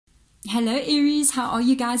Hello Aries, how are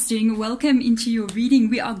you guys doing? Welcome into your reading.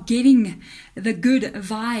 We are getting the good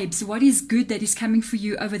vibes. What is good that is coming for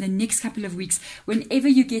you over the next couple of weeks? Whenever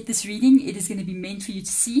you get this reading, it is going to be meant for you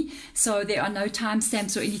to see. So there are no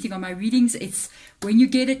timestamps or anything on my readings. It's when you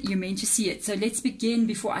get it, you're meant to see it. So let's begin.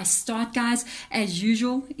 Before I start, guys, as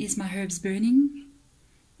usual, is my herbs burning?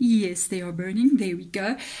 Yes, they are burning. There we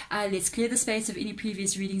go. Let's clear the space of any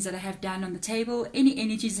previous readings that I have done on the table, any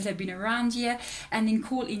energies that have been around here, and then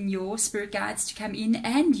call in your spirit guides to come in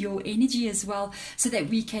and your energy as well, so that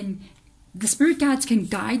the spirit guides can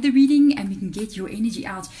guide the reading and we can get your energy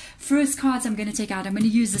out. First cards I'm going to take out, I'm going to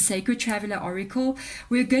use the Sacred Traveler Oracle.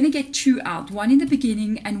 We're going to get two out, one in the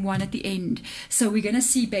beginning and one at the end. So we're going to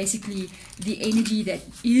see basically the energy that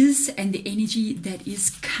is and the energy that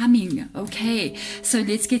is coming. Okay, so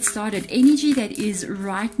let's get started. Energy that is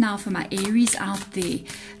right now for my Aries out there.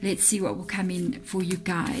 Let's see what will come in for you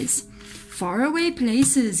guys. Faraway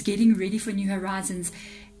places, getting ready for new horizons.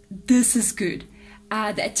 This is good.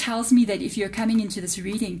 That tells me that if you're coming into this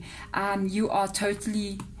reading, you are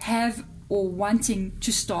totally or wanting to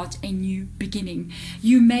start a new beginning.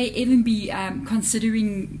 You may even be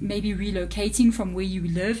considering maybe relocating from where you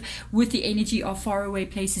live, with the energy of faraway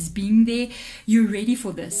places being there. You're ready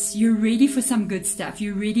for this. You're ready for some good stuff.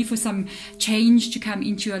 You're ready for some change to come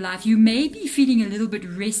into your life. You may be feeling a little bit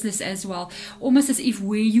restless as well, almost as if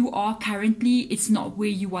where you are currently, it's not where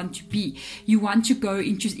you want to be. You want to go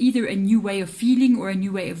into either a new way of feeling or a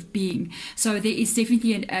new way of being. So there is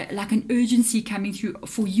definitely like an urgency coming through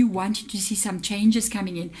for you wanting to see some changes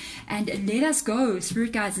coming in. And let us go,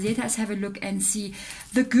 spirit guides, let us have a look and see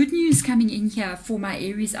the good news coming in here for my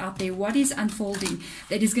Aries out there. What is unfolding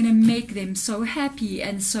that is going to make them so happy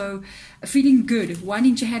and so feeling good,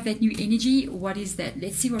 wanting to have that new energy? What is that?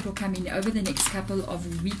 Let's see what will come in over the next couple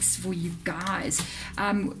of weeks for you guys.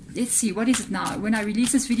 Let's see, what is it now? When I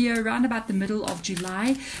release this video around about the middle of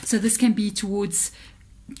July, so this can be towards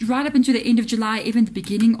right up into the end of July, even the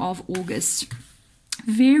beginning of August.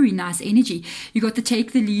 Very nice energy. You got the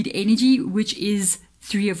take the lead energy, which is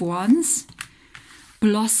Three of Wands.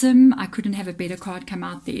 Blossom, I couldn't have a better card come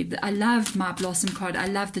out there. I love my Blossom card. I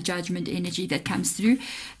love the judgment energy that comes through.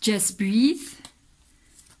 Just breathe.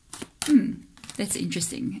 That's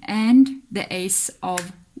interesting. And the Ace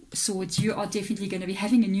of Swords. You are definitely going to be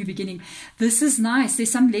having a new beginning. This is nice.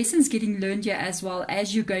 There's some lessons getting learned here as well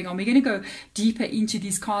as you're going on. We're going to go deeper into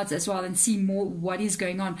these cards as well and see more what is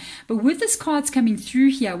going on. But with these cards coming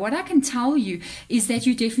through here, what I can tell you is that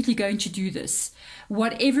you're definitely going to do this.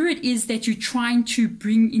 Whatever it is that you're trying to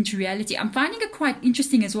bring into reality. I'm finding it quite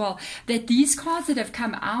interesting as well that these cards that have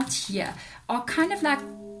come out here are kind of like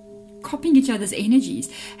copying each other's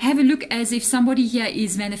energies. Have a look as if somebody here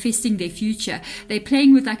is manifesting their future. They're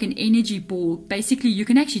playing with like an energy ball. Basically, you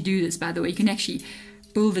can actually do this, by the way. You can actually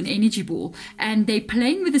build an energy ball, and they're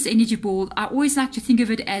playing with this energy ball. I always like to think of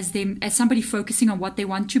it as somebody focusing on what they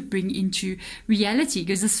want to bring into reality,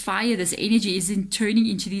 because this fire, this energy is turning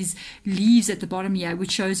into these leaves at the bottom here,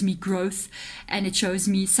 which shows me growth, and it shows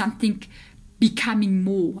me something becoming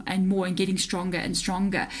more and more and getting stronger and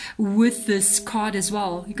stronger. With this card as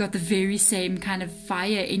well, you got the very same kind of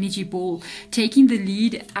fire energy ball taking the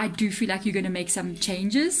lead. I do feel like you're going to make some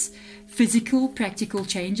changes, physical, practical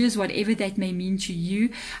changes, whatever that may mean to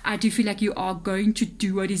you. I do feel like you are going to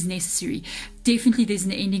do what is necessary. Definitely there's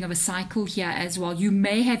an ending of a cycle here as well. You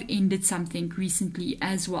may have ended something recently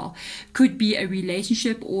as well. Could be a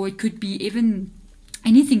relationship, or it could be even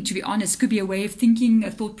anything, to be honest. Could be a way of thinking, a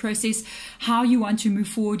thought process, how you want to move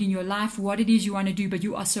forward in your life, what it is you want to do, but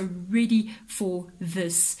you are so ready for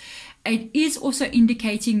this. It is also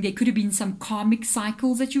indicating there could have been some karmic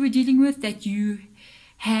cycles that you were dealing with that you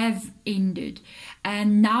have ended,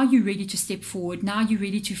 and now you're ready to step forward. Now you're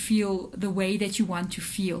ready to feel the way that you want to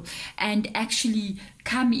feel and actually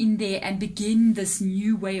come in there and begin this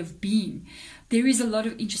new way of being. There is a lot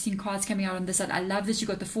of interesting cards coming out on this side. I love this. You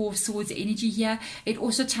got the Four of Swords energy here. It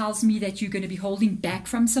also tells me that you're going to be holding back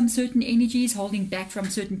from some certain energies, holding back from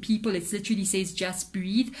certain people. It literally says just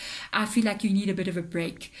breathe. I feel like you need a bit of a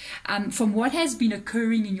break from what has been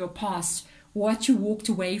occurring in your past, what you walked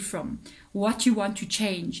away from, what you want to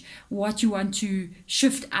change, what you want to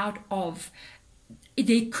shift out of.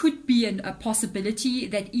 There could be a possibility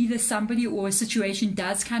that either somebody or a situation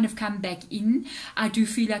does kind of come back in. I do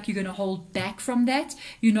feel like you're going to hold back from that.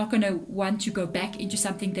 You're not going to want to go back into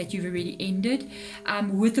something that you've already ended.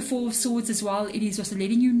 With the Four of Swords as well, it is also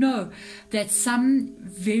letting you know that some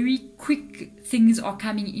very quick things are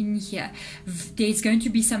coming in here. There's going to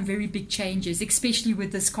be some very big changes, especially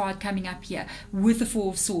with this card coming up here with the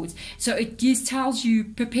Four of Swords. So it tells you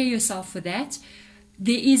prepare yourself for that.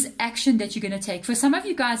 there is action that you're going to take. For some of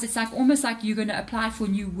you guys, it's like almost like you're going to apply for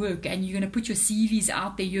new work and you're going to put your CVs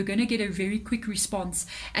out there. You're going to get a very quick response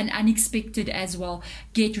and unexpected as well.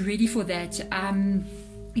 Get ready for that.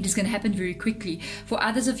 It is going to happen very quickly. For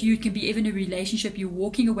others of you, it can be even a relationship. You're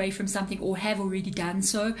walking away from something or have already done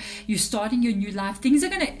so. You're starting your new life. Things are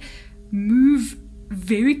going to move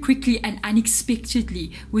very quickly and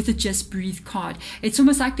unexpectedly with a Just Breathe card. It's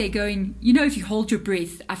almost like they're going, you know, if you hold your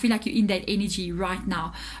breath, I feel like you're in that energy right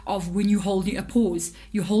now of when you're holding a pause,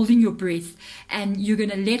 you're holding your breath and you're going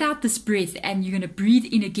to let out this breath and you're going to breathe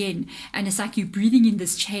in again. And it's like you're breathing in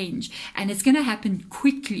this change and it's going to happen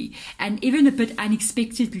quickly and even a bit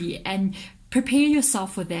unexpectedly, and prepare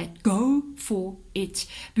yourself for that. Go for it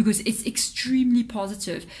because it's extremely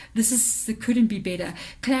positive. Couldn't be better.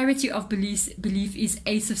 Clarity of belief is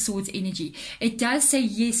Ace of Swords energy. It does say,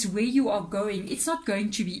 yes, where you are going, it's not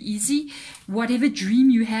going to be easy. Whatever dream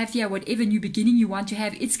you have here, whatever new beginning you want to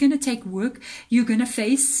have, it's going to take work. You're going to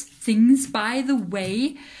face things. By the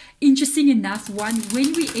way, interesting enough, when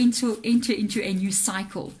we enter into a new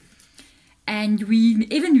cycle, and we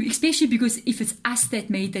even, especially because if it's us that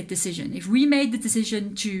made that decision, if we made the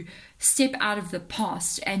decision to step out of the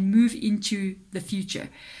past and move into the future,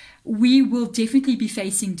 we will definitely be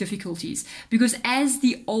facing difficulties, because as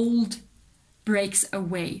the old breaks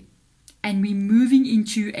away and we're moving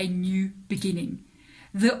into a new beginning,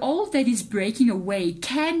 the old that is breaking away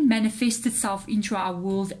can manifest itself into our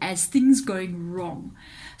world as things going wrong.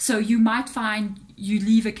 So you might find you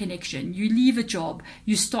leave a connection, you leave a job,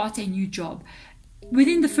 you start a new job.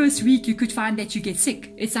 Within the first week, you could find that you get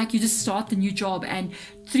sick. It's like you just start the new job and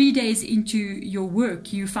 3 days into your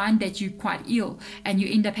work, you find that you're quite ill and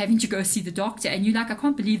you end up having to go see the doctor. And you're like, I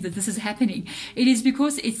can't believe that this is happening. It is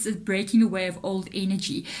because it's a breaking away of old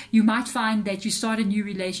energy. You might find that you start a new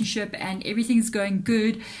relationship and everything's going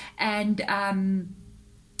good and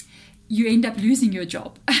you end up losing your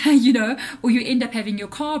job, you know, or you end up having your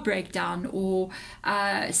car break down, or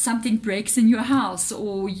something breaks in your house,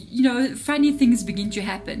 or, you know, funny things begin to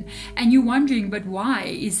happen. And you're wondering, but why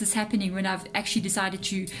is this happening when I've actually decided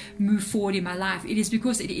to move forward in my life? It is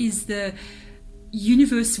because it is the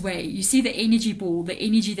universe way. You see the energy ball, the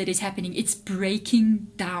energy that is happening, it's breaking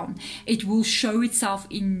down. It will show itself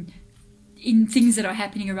in things that are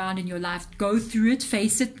happening around in your life. Go through it,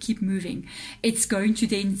 face it, keep moving. It's going to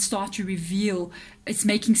then start to reveal, it's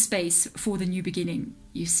making space for the new beginning.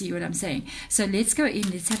 You see what I'm saying? So let's go in,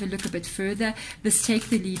 let's have a look a bit further. This take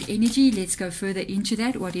the lead energy, let's go further into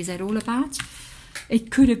that. What is that all about?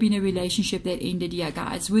 It could have been a relationship that ended here,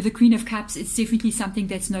 guys. With the Queen of Cups, it's definitely something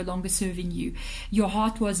that's no longer serving you. Your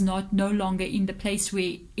heart was no longer in the place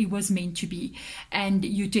where it was meant to be. And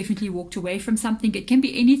you definitely walked away from something. It can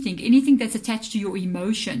be anything that's attached to your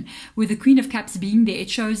emotion. With the Queen of Cups being there, it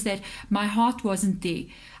shows that my heart wasn't there.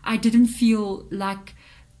 I didn't feel like,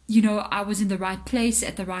 you know, I was in the right place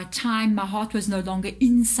at the right time. My heart was no longer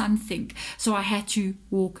in something. So I had to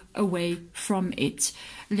walk away from it.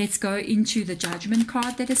 Let's go into the Judgment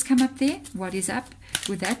card that has come up there. What is up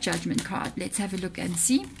with that Judgment card? Let's have a look and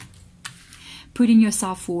see. Putting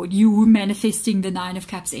yourself forward. You were manifesting the Nine of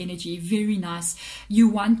Cups energy. Very nice. You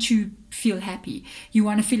want to feel happy. You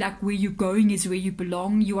want to feel like where you're going is where you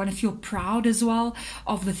belong. You want to feel proud as well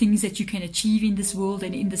of the things that you can achieve in this world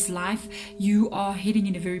and in this life. You are heading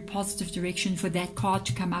in a very positive direction for that card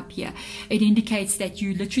to come up here. It indicates that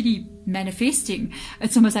you literally manifesting.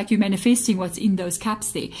 It's almost like you're manifesting what's in those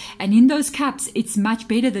cups there. And in those cups, it's much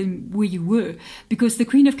better than where you were, because the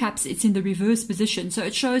Queen of Cups, it's in the reverse position. So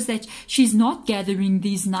it shows that she's not gathering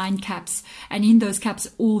these 9 cups and in those cups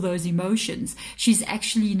all those emotions. She's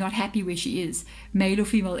actually not happy where she is, male or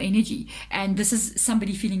female energy. And this is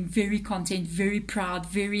somebody feeling very content, very proud,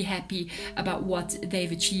 very happy about what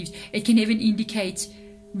they've achieved. It can even indicate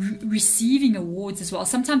receiving awards as well.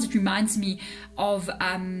 Sometimes it reminds me of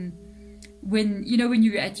when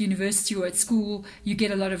you're at university or at school, you get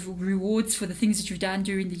a lot of rewards for the things that you've done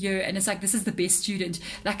during the year, and it's like, this is the best student,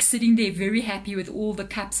 like sitting there very happy with all the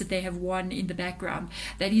cups that they have won in the background.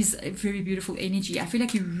 That is a very beautiful energy. I feel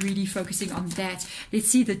like you're really focusing on that. Let's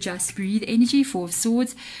see the Just Breathe energy, 4 of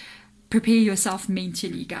Swords. Prepare yourself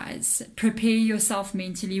mentally, guys. Prepare yourself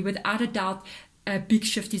mentally. Without a doubt, a big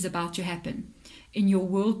shift is about to happen in your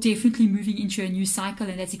world. Definitely moving into a new cycle,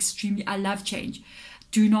 and that's extremely, I love change.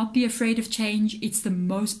 Do not be afraid of change. It's the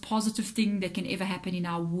most positive thing that can ever happen in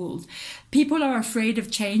our world. People are afraid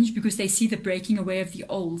of change because they see the breaking away of the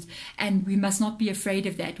old, and we must not be afraid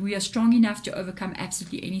of that. We are strong enough to overcome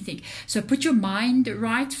absolutely anything. So put your mind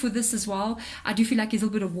right for this as well. I do feel like there's a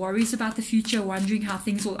little bit of worries about the future, wondering how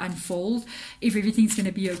things will unfold, if everything's going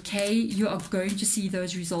to be okay. You are going to see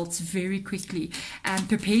those results very quickly, and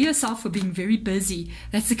prepare yourself for being very busy.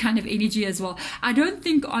 That's the kind of energy as well. I don't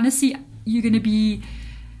think, honestly, you're going to be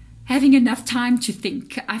having enough time to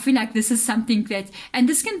think. I feel like this is something that, and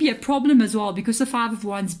this can be a problem as well, because the Five of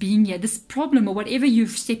Wands being here, this problem or whatever you're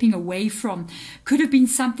stepping away from could have been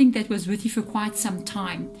something that was with you for quite some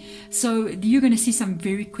time. So you're going to see some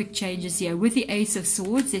very quick changes here. With the Ace of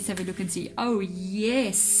Swords, let's have a look and see. Oh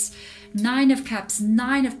yes, Nine of Cups,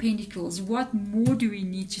 Nine of Pentacles. What more do we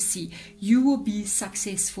need to see? You will be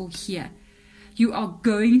successful here. You are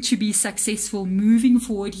going to be successful moving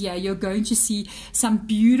forward here. You're going to see some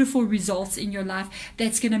beautiful results in your life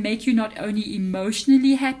that's going to make you not only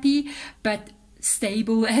emotionally happy, but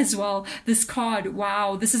stable as well. This card,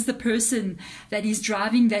 wow, this is the person that is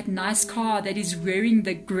driving that nice car, that is wearing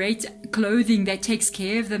the great clothing, that takes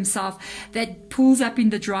care of themselves, that pulls up in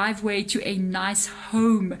the driveway to a nice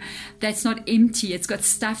home that's not empty, it's got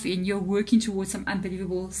stuff in. You're working towards some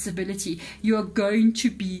unbelievable stability. You're going to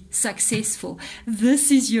be successful. This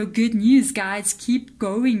is your good news, guys. Keep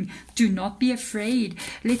going. Do not be afraid.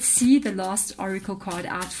 Let's see the last oracle card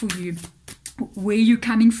out for you. Where you're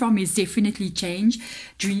coming from is definitely change.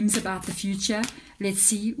 Dreams about the future. Let's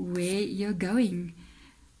see where you're going.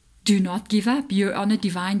 Do not give up. You're on a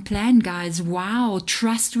divine plan, guys. Wow.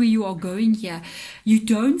 Trust where you are going here. You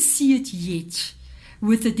don't see it yet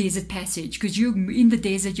with the desert passage, because you're in the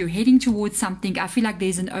desert, you're heading towards something. I feel like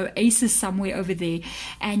there's an oasis somewhere over there,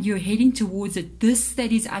 and you're heading towards it. This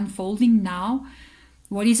that is unfolding now,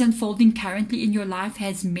 what is unfolding currently in your life,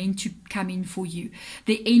 has meant to come in for you.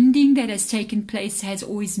 The ending that has taken place has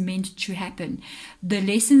always meant to happen. The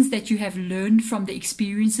lessons that you have learned from the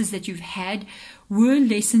experiences that you've had were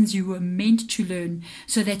lessons you were meant to learn,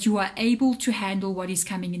 so that you are able to handle what is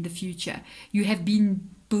coming in the future. You have been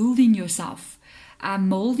building yourself,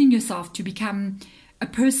 molding yourself to become a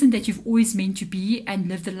person that you've always meant to be, and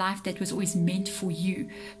live the life that was always meant for you.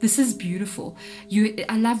 This is beautiful.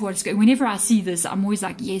 I love what's going. Whenever I see this, I'm always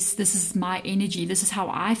like, yes, this is my energy. This is how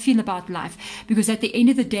I feel about life. Because at the end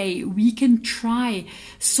of the day, we can try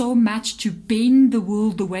so much to bend the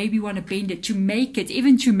world the way we want to bend it, to make it,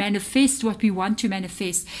 even to manifest what we want to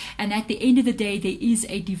manifest. And at the end of the day, there is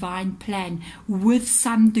a divine plan with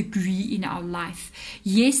some degree in our life.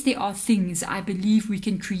 Yes, there are things I believe we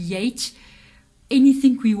can create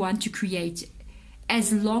anything we want to create,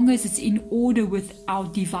 as long as it's in order with our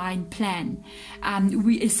divine plan.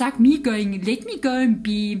 It's like me going, let me go and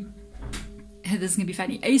be, this is going to be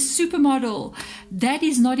funny, a supermodel. That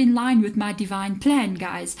is not in line with my divine plan,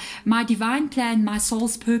 guys. My divine plan, my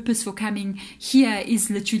soul's purpose for coming here is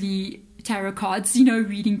literally tarot cards, you know,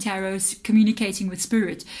 reading tarots, communicating with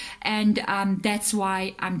spirit. And that's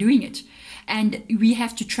why I'm doing it. And we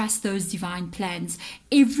have to trust those divine plans.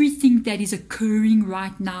 Everything that is occurring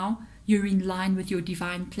right now, you're in line with your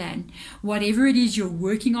divine plan. Whatever it is you're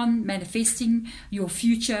working on, manifesting your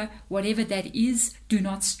future, whatever that is, do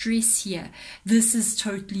not stress here. This is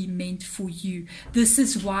totally meant for you. This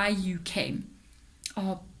is why you came.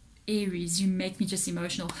 Oh, Aries, you make me just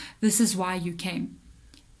emotional. This is why you came.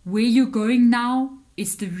 Where you're going now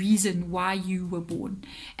is the reason why you were born,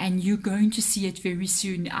 and you're going to see it very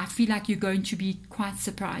soon. I feel like you're going to be quite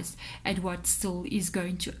surprised at what still is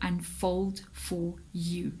going to unfold for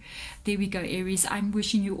you. There we go, Aries. I'm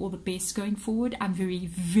wishing you all the best going forward. I'm very,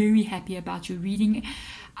 very happy about your reading.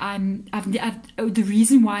 The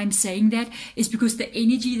reason why I'm saying that is because the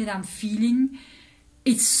energy that I'm feeling,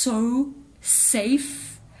 it's so safe.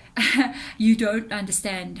 You don't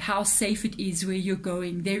understand how safe it is where you're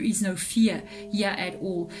going. There is no fear here at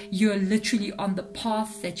all. You're literally on the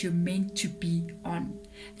path that you're meant to be on.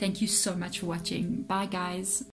 Thank you so much for watching. Bye, guys.